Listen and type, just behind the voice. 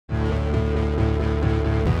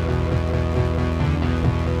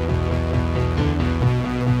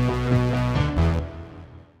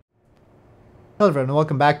Hello everyone and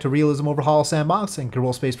welcome back to Realism Overhaul Sandbox and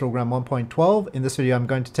Kerbal Space Program 1.12. In this video I'm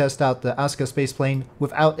going to test out the Asuka Spaceplane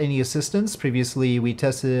without any assistance. Previously we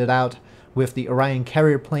tested it out with the Orion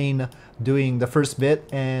carrier plane doing the first bit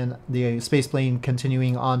and the spaceplane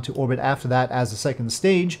continuing on to orbit after that as the second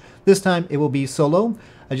stage. This time it will be solo.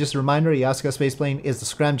 Just a reminder, the Asuka Spaceplane is the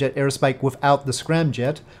scramjet aerospike without the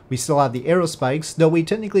scramjet. We still have the aerospikes, though we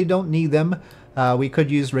technically don't need them. We could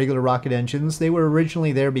use regular rocket engines. They were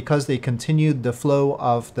originally there because they continued the flow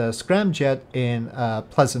of the scramjet in a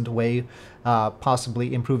pleasant way,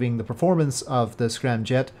 possibly improving the performance of the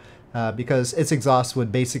scramjet because its exhaust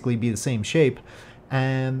would basically be the same shape.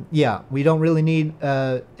 And yeah, we don't really need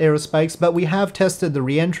aerospikes, but we have tested the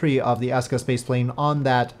re-entry of the Asuka Spaceplane on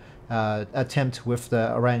that attempt with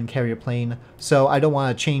the Orion carrier plane, so I don't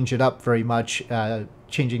want to change it up very much,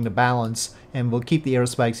 changing the balance, and we'll keep the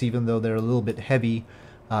aerospikes even though they're a little bit heavy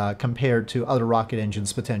compared to other rocket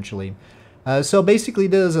engines potentially. So basically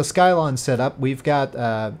there's a Skylon setup. We've got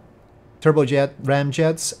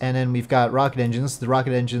turbojet-ramjets, and then we've got rocket engines. The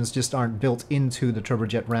rocket engines just aren't built into the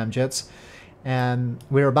turbojet-ramjets, and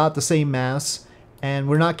we're about the same mass. And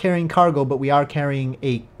we're not carrying cargo, but we are carrying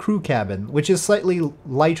a crew cabin, which is slightly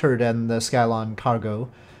lighter than the Skylon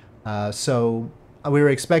cargo. So we were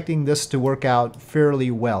expecting this to work out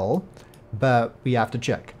fairly well, but we have to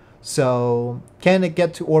check. So can it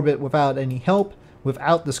get to orbit without any help,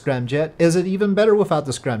 without the scramjet? Is it even better without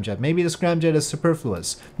the scramjet? Maybe the scramjet is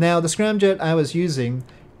superfluous. Now, the scramjet I was using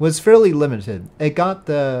was fairly limited. It got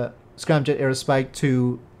the scramjet aerospike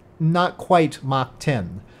to not quite Mach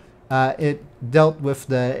 10. It dealt with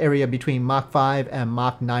the area between Mach 5 and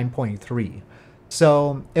Mach 9.3.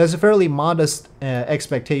 So it was a fairly modest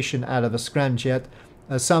expectation out of a scramjet.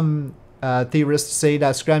 Some theorists say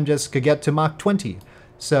that scramjets could get to Mach 20.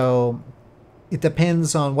 So it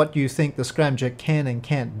depends on what you think the scramjet can and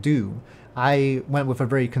can't do. I went with a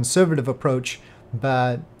very conservative approach,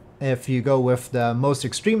 but if you go with the most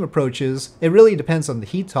extreme approaches, it really depends on the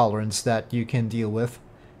heat tolerance that you can deal with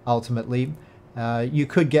ultimately. You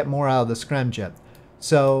could get more out of the scramjet.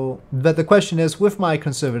 So, but the question is, with my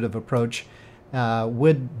conservative approach,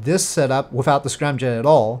 would this setup, without the scramjet at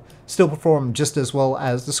all, still perform just as well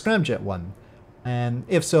as the scramjet one? And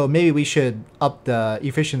if so, maybe we should up the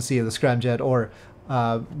efficiency of the scramjet, or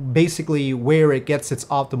basically where it gets its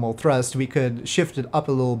optimal thrust, we could shift it up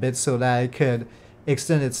a little bit so that it could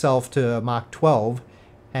extend itself to Mach 12.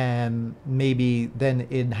 And maybe then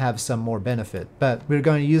it'd have some more benefit. But we're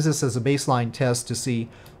going to use this as a baseline test to see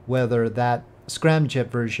whether that scramjet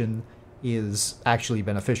version is actually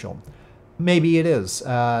beneficial. Maybe it is.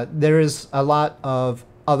 There is a lot of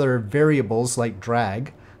other variables like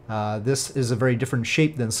drag. This is a very different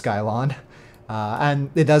shape than Skylon,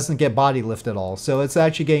 and it doesn't get body lift at all. So it's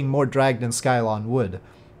actually getting more drag than Skylon would.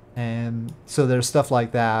 And so there's stuff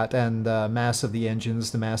like that, and the mass of the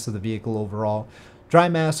engines, the mass of the vehicle overall. Dry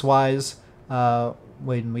mass wise,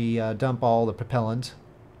 when we dump all the propellant,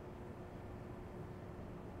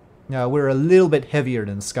 we're a little bit heavier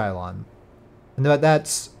than Skylon. And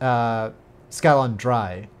that's Skylon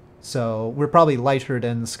dry, so we're probably lighter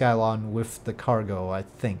than Skylon with the cargo, I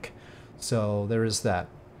think. So there is that.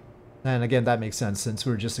 And again, that makes sense since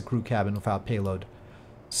we're just a crew cabin without payload.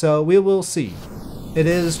 So we will see. It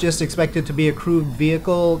is just expected to be a crewed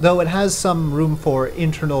vehicle, though it has some room for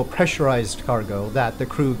internal pressurized cargo that the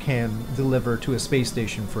crew can deliver to a space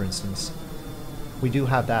station, for instance. We do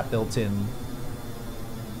have that built in.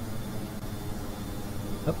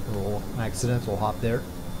 Oh, a little accidental hop there.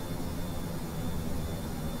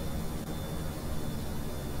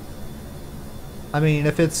 I mean,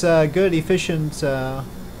 if it's a good, efficient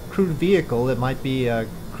crewed vehicle, it might be a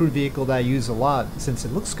crewed vehicle that I use a lot since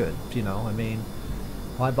it looks good, you know. I mean,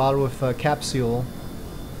 why bother with a capsule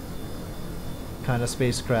kind of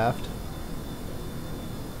spacecraft?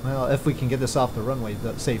 Well, if we can get this off the runway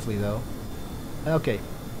safely, though. Okay.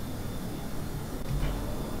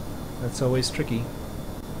 That's always tricky.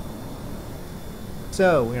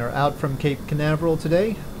 So, we are out from Cape Canaveral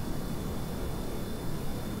today.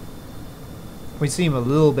 We seem a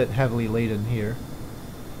little bit heavily laden here.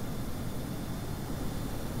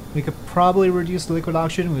 We could probably reduce the liquid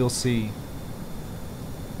oxygen, we'll see.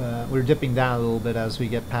 We're dipping down a little bit as we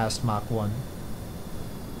get past Mach 1.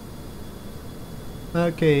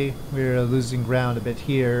 Okay, we're losing ground a bit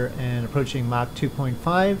here and approaching Mach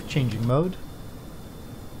 2.5, changing mode.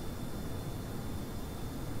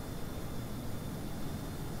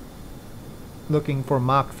 Looking for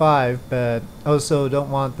Mach 5, but also don't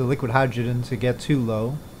want the liquid hydrogen to get too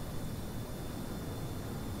low.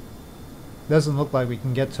 Doesn't look like we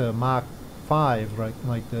can get to Mach 5 right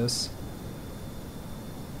like this.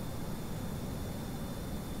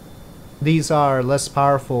 These are less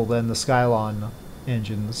powerful than the Skylon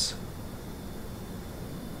engines.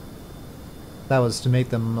 That was to make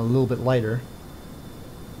them a little bit lighter.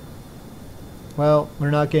 Well,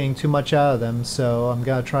 we're not getting too much out of them, so I'm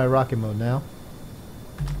gonna try rocket mode now.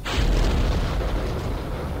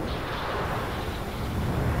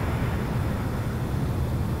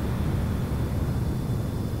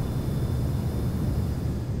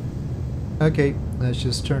 Okay, let's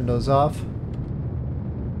just turn those off.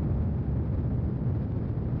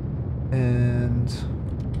 And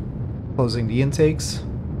closing the intakes.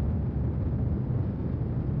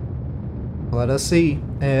 Let us see.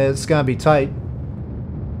 It's gonna be tight.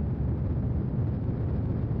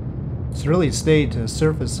 It's really stayed to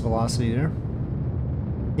surface velocity there.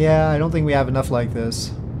 Yeah, I don't think we have enough like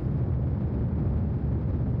this.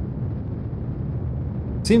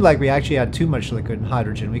 Seemed like we actually had too much liquid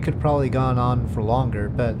hydrogen. We could have probably gone on for longer,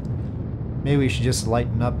 but maybe we should just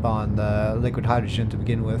lighten up on the liquid hydrogen to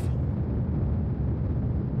begin with.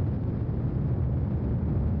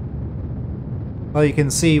 Well, you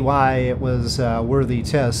can see why it was a worthy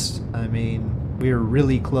test. I mean, we were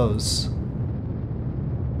really close.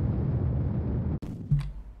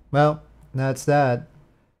 Well, that's that.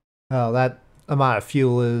 Oh, that amount of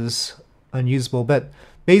fuel is unusable, but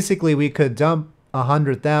basically we could dump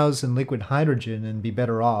 100,000 liquid hydrogen and be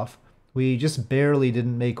better off. We just barely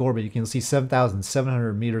didn't make orbit. You can see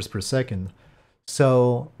 7,700 meters per second.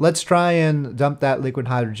 So let's try and dump that liquid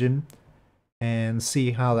hydrogen and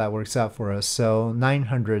see how that works out for us. So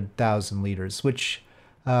 900,000 liters, which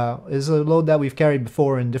is a load that we've carried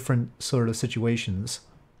before in different sort of situations.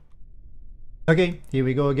 Okay, here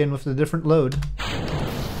we go again with a different load.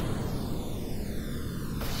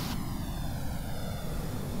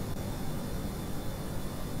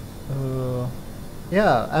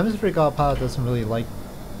 Yeah, atmospheric autopilot doesn't really like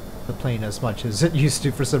the plane as much as it used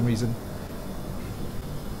to for some reason.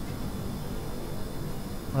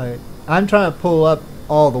 I'm trying to pull up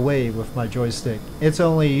all the way with my joystick. It's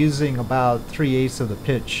only using about 3/8 of the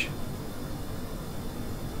pitch.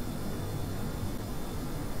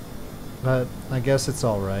 But I guess it's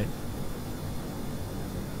alright.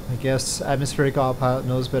 I guess atmospheric autopilot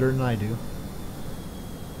knows better than I do.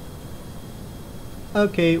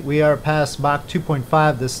 Okay, we are past Mach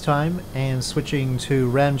 2.5 this time and switching to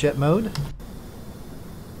ramjet mode.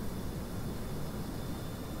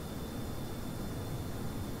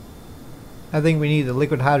 I think we need the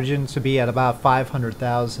liquid hydrogen to be at about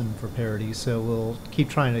 500,000 for parity, so we'll keep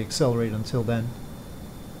trying to accelerate until then.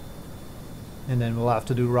 And then we'll have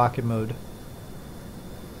to do rocket mode.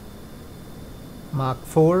 Mach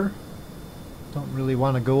 4. Don't really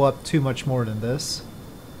want to go up too much more than this.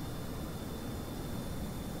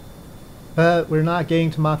 But we're not getting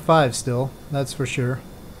to Mach 5 still, that's for sure.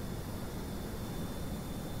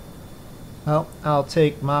 Well, I'll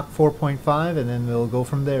take Mach 4.5 and then we'll go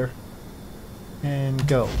from there. And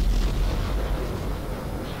go.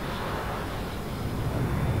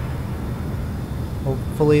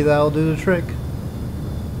 Hopefully that'll do the trick.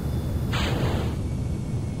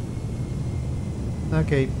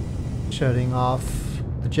 Okay, shutting off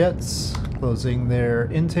the jets, closing their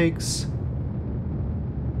intakes.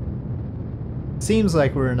 Seems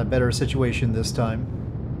like we're in a better situation this time.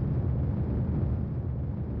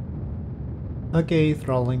 Okay,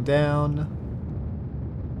 throttling down.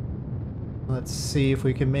 Let's see if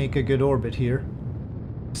we can make a good orbit here.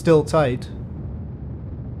 Still tight.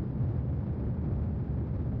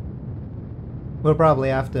 We'll probably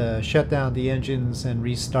have to shut down the engines and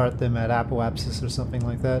restart them at apoapsis or something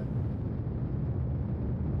like that.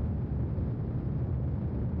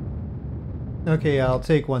 Okay, I'll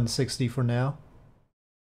take 160 for now.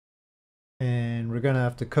 And we're gonna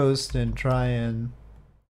have to coast and try and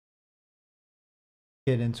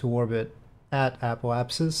get into orbit at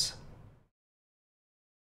apoapsis.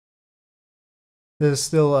 This is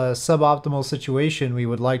still a suboptimal situation. We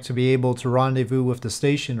would like to be able to rendezvous with the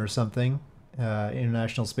station or something,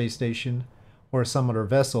 International Space Station, or some other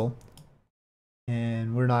vessel.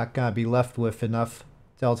 And we're not gonna be left with enough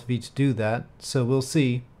Delta V to do that, so we'll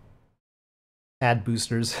see. Add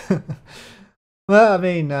boosters. Well, I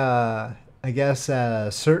mean, I guess at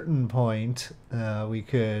a certain point we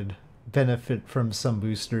could benefit from some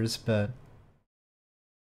boosters, but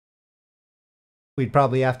we'd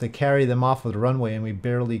probably have to carry them off of the runway, and we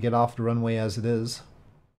barely get off the runway as it is.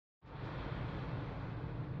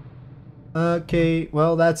 Okay,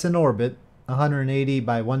 well, that's in orbit, 180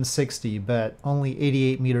 by 160, but only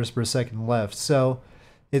 88 meters per second left, so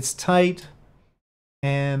it's tight,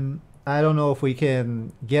 and I don't know if we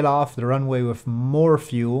can get off the runway with more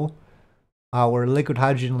fuel. Our liquid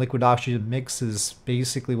hydrogen, liquid oxygen mix is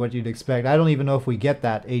basically what you'd expect. I don't even know if we get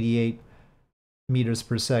that 88 meters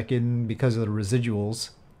per second because of the residuals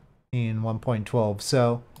in 1.12.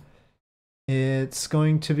 So it's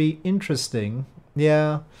going to be interesting.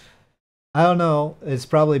 Yeah, I don't know. It's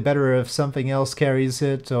probably better if something else carries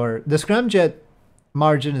it, or the scramjet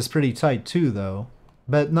margin is pretty tight too, though,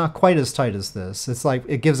 but not quite as tight as this. It's like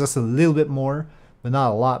it gives us a little bit more, but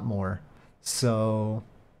not a lot more. So,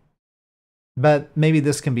 but maybe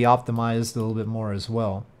this can be optimized a little bit more as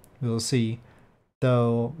well. We'll see.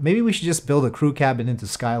 Though maybe we should just build a crew cabin into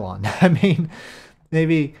Skylon. I mean,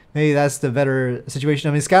 maybe that's the better situation.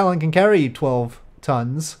 I mean, Skylon can carry 12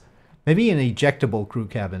 tons. Maybe an ejectable crew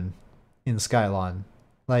cabin in Skylon.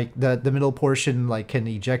 Like the middle portion like can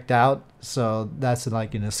eject out, so that's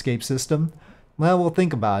like an escape system. Well, we'll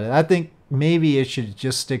think about it. I think maybe it should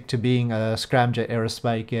just stick to being a scramjet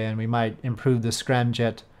aerospike, and we might improve the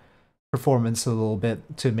scramjet performance a little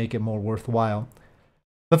bit to make it more worthwhile.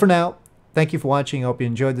 But for now, thank you for watching. I hope you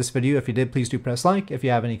enjoyed this video. If you did, please do press like. If you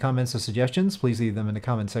have any comments or suggestions, please leave them in the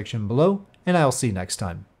comment section below, and I'll see you next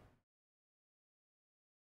time.